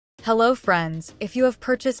Hello friends, if you have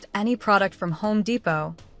purchased any product from Home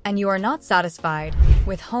Depot and you are not satisfied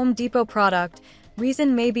with Home Depot product,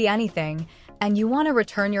 reason may be anything, and you want to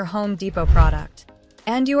return your Home Depot product.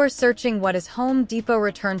 And you are searching what is Home Depot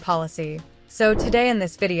return policy. So today in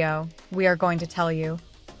this video, we are going to tell you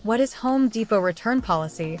what is Home Depot return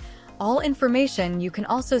policy, all information you can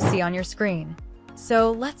also see on your screen.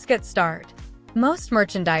 So let's get started. Most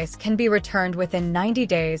merchandise can be returned within 90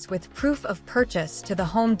 days with proof of purchase to the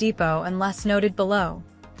Home Depot unless noted below.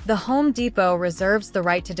 The Home Depot reserves the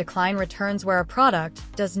right to decline returns where a product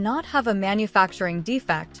does not have a manufacturing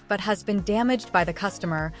defect but has been damaged by the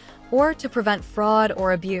customer, or to prevent fraud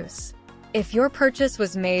or abuse. If your purchase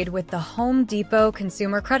was made with the Home Depot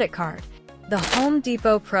Consumer Credit Card, the Home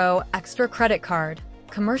Depot Pro Extra Credit Card,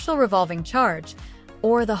 Commercial Revolving Charge,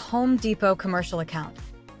 or the Home Depot Commercial Account,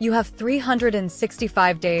 you have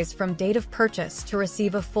 365 days from date of purchase to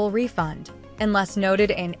receive a full refund, unless noted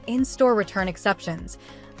in in-store return exceptions,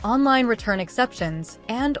 online return exceptions,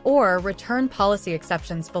 and/or return policy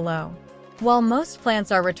exceptions below. While most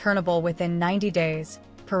plants are returnable within 90 days,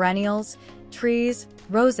 perennials, trees,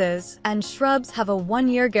 roses, and shrubs have a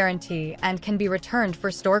 1-year guarantee and can be returned for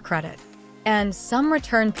store credit. And some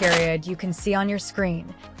return period you can see on your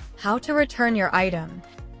screen. How to return your item.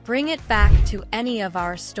 Bring it back to any of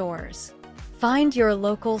our stores. Find your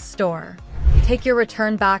local store. Take your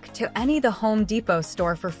return back to any the Home Depot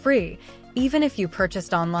store for free, even if you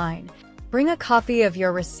purchased online. Bring a copy of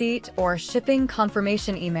your receipt or shipping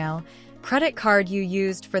confirmation email, credit card you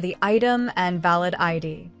used for the item, and valid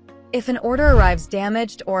ID. If an order arrives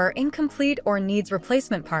damaged or incomplete or needs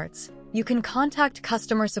replacement parts, you can contact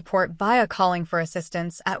customer support via calling for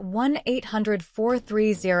assistance at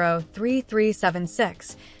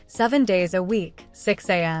 1-800-430-3376, 7 days a week, 6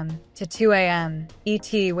 a.m. to 2 a.m.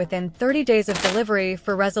 ET within 30 days of delivery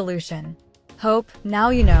for resolution. Hope now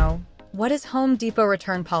you know what is Home Depot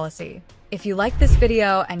return policy. If you like this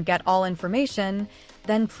video and get all information,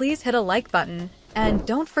 then please hit a like button and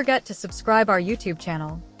don't forget to subscribe our YouTube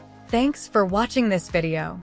channel. Thanks for watching this video.